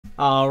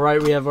All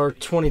right, we have our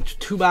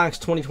 22-box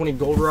 2020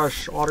 Gold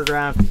Rush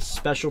autographed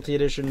specialty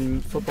edition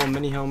football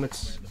mini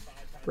helmets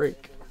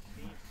break.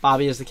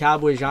 Bobby has the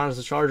Cowboys, John has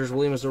the Chargers,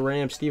 William has the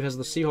Rams, Steve has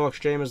the Seahawks,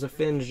 Jam has the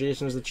Finns,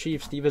 Jason has the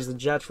Chiefs, Steve has the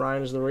Jets,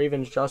 Ryan has the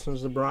Ravens, Justin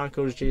has the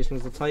Broncos, Jason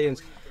has the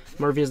Titans,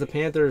 Murphy has the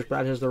Panthers,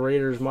 Brad has the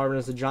Raiders, Marvin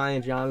has the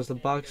Giants, John has the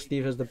Bucks,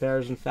 Steve has the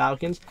Bears and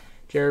Falcons,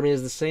 Jeremy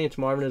has the Saints,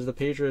 Marvin has the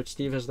Patriots,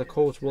 Steve has the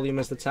Colts, William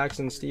has the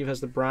Texans, Steve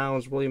has the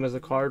Browns, William has the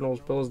Cardinals,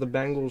 Bill has the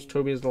Bengals,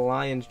 Toby has the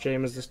Lions,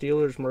 Jam has the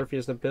Steelers, Murphy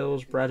has the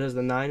Bills, Brad has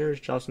the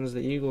Niners, Justin has the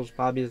Eagles,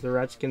 Bobby has the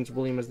Redskins,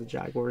 William has the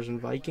Jaguars and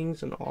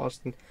Vikings, and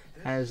Austin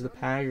has the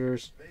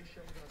Packers.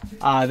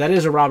 That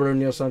is a Robert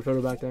O'Neill son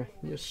photo back there.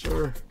 Yes,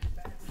 sir.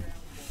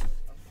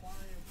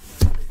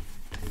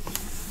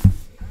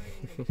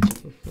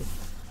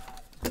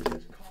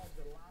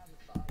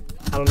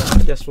 I don't know.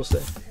 I guess we'll see.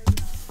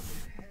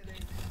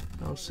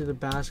 I don't see the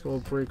basketball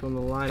break on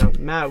the lineup.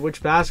 Matt,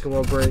 which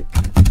basketball break?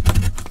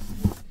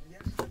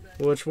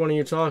 Which one are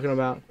you talking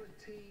about?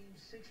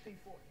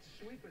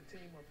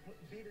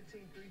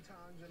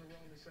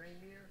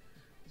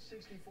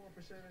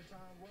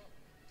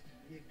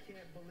 You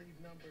can't believe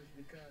numbers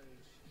because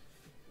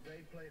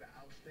they played an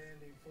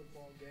outstanding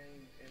football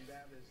game, and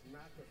that is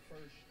not the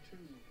first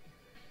two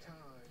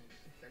times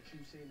that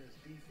you've seen this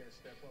defense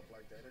step up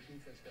like that. Their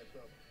defense stepped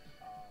up.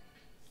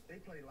 They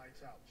played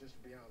lights out, just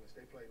to be honest.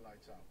 They played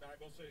lights out. All right,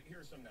 well, so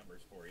here's some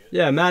numbers for you.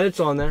 Yeah, Matt, it's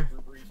on there.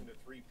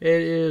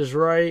 It is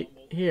right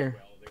here.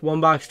 One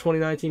box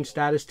 2019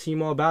 status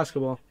team all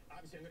basketball.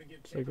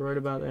 It's like right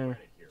about there.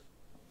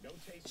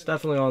 It's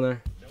definitely on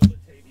there.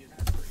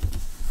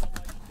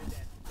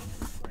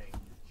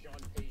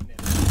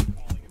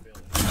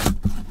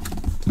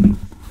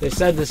 They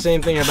said the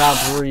same thing about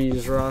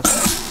Breeze,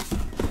 Russ.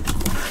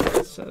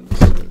 They said the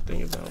same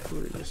thing about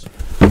Breeze.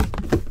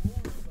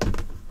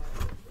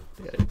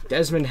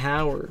 Desmond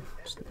Howard.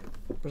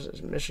 What's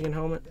this, Michigan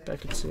helmet?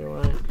 Beckett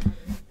COI.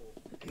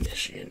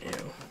 Michigan,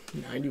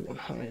 ew. 91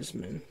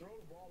 Heisman.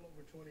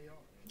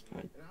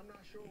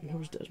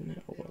 Who's Desmond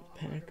Howard? What,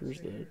 Packers,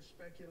 the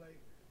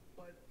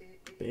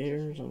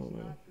Bears? I don't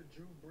know.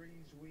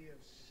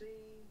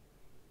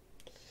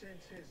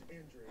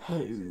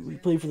 We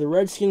played for the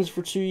Redskins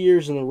for 2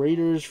 years, and the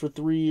Raiders for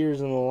 3 years,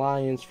 and the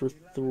Lions for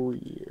 3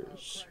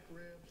 years.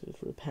 Played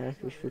for the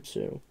Packers for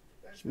 2.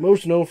 He's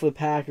most known for the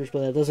Packers,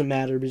 but that doesn't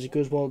matter because it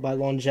goes well by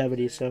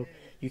longevity, so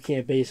you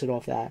can't base it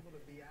off that.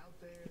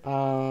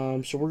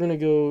 So we're gonna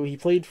go. He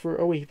played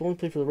for. Oh wait, he only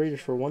played for the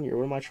Raiders for 1 year.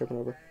 What am I tripping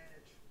over?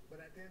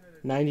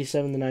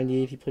 97 to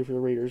 98, he played for the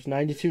Raiders.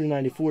 92 to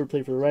 94, he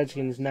played for the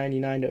Redskins.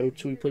 99 to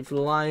 02, he played for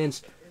the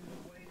Lions.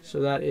 So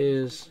that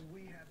is.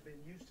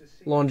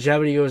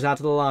 Longevity goes out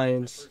to the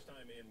Lions.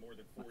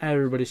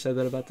 Everybody said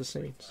that about the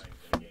Saints.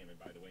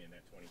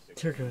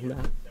 They're good,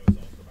 Matt.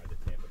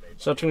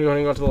 So it's going to go ahead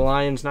and go to the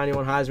Lions.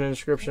 91 Heisman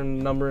inscription,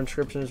 number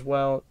inscription as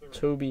well.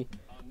 Toby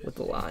with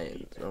the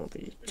Lions. I don't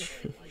think he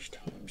changed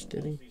teams,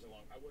 did he?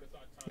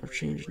 Or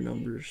changed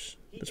numbers.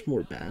 That's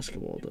more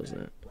basketball,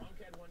 doesn't it?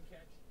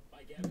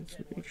 Let's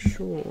make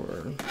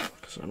sure.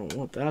 Because I don't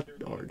want that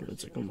argument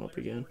to come up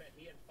again.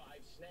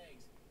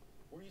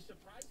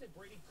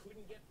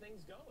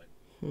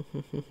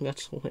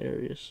 That's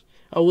hilarious.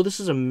 Oh, well,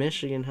 this is a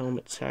Michigan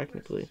helmet,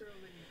 technically.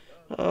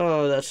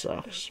 Oh, that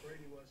sucks.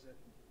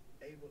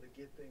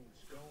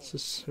 This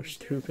is so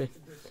stupid.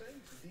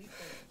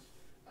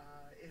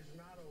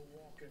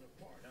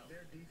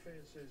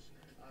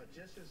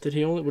 Did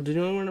he only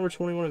wear number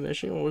 21 at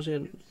Michigan, or was he?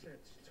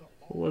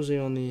 What was he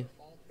on the?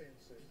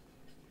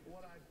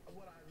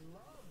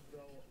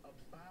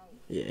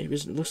 Yeah, he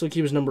was. Looks like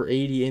he was number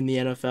 80 in the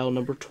NFL,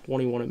 number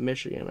 21 at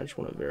Michigan. I just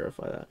want to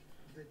verify that.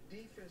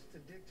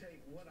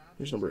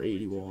 He's number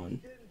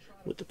 81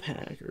 with the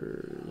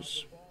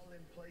Packers.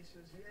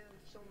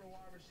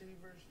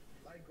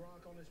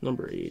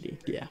 Number 80.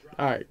 Yeah.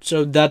 All right.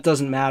 So that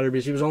doesn't matter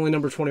because he was only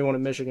number 21 at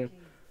Michigan.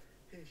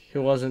 He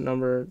wasn't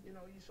number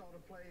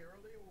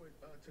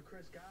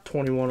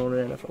 21 on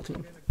an NFL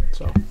team.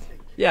 So,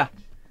 yeah.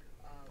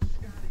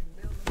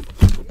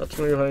 That's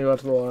going to go out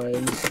to the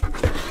Lions.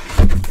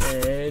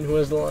 And who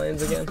has the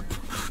Lions again?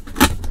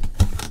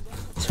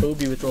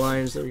 Toby with the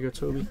Lions. There we go,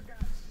 Toby.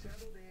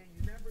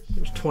 He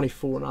was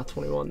 24, not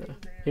 21 though.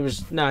 He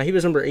was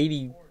number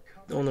 80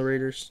 on the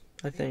Raiders,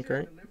 I think,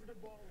 right?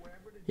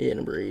 Yeah,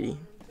 number 80.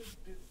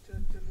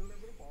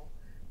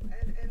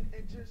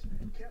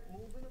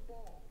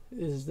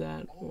 Is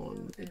that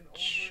on the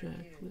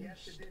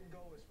checklist?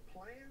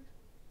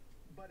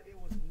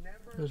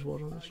 There's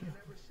what on the checklist?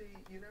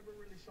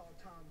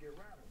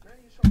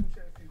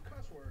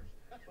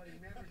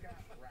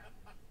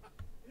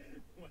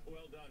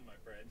 Well done, my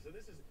friend. So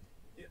this is,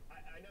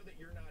 I know that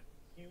you're not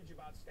huge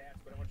about stats,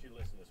 but I want you to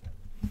listen to this one.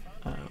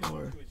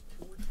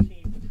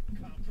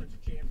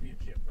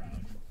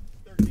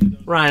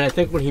 Ryan, I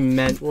think what he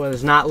meant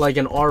was not like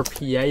an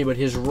RPA, but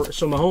his,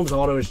 so Mahomes'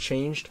 auto has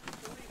changed.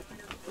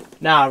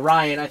 Nah,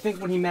 Ryan, I think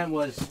what he meant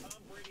was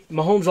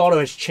Mahomes' auto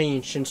has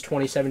changed since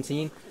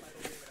 2017.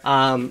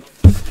 And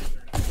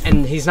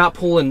he's not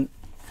pulling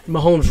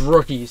Mahomes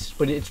rookies,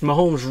 but it's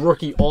Mahomes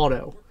rookie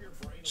auto.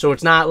 So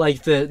it's not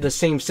like the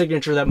same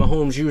signature that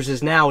Mahomes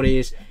uses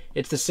nowadays.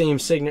 It's the same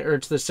signature.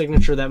 It's the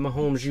signature that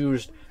Mahomes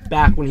used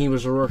back when he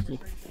was a rookie.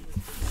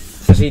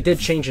 Because he did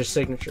change his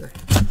signature.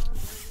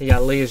 He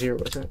got lazier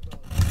with it.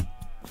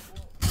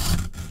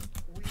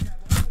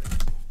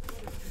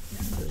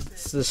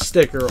 It's the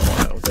sticker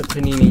auto that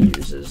Panini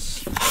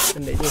uses,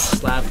 and they just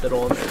slapped it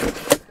on there.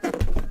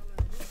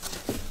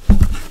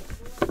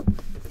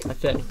 I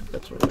think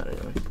that's what we got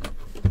anyway.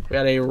 We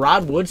got a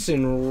Rod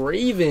Woodson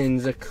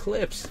Ravens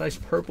Eclipse. Nice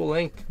purple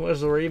ink. What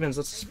is the Ravens?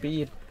 That's the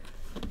speed.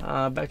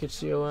 Back at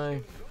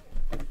COA.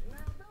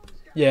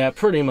 Yeah,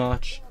 pretty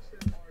much.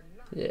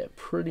 Yeah,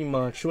 pretty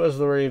much. Who has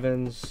the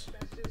Ravens?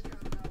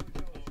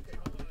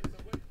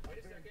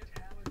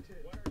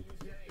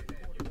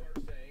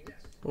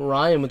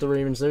 Ryan with the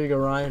Ravens. There you go,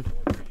 Ryan.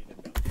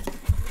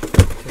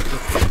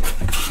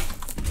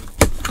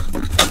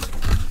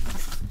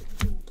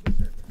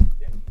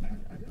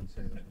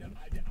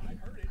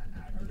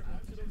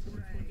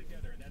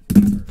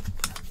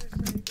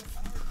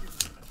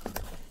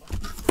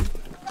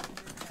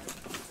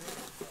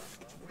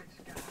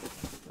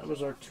 That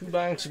was our 2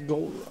 banks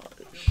Gold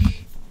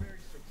Rush.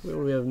 What do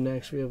we have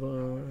next? We have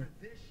our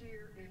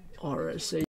RSA.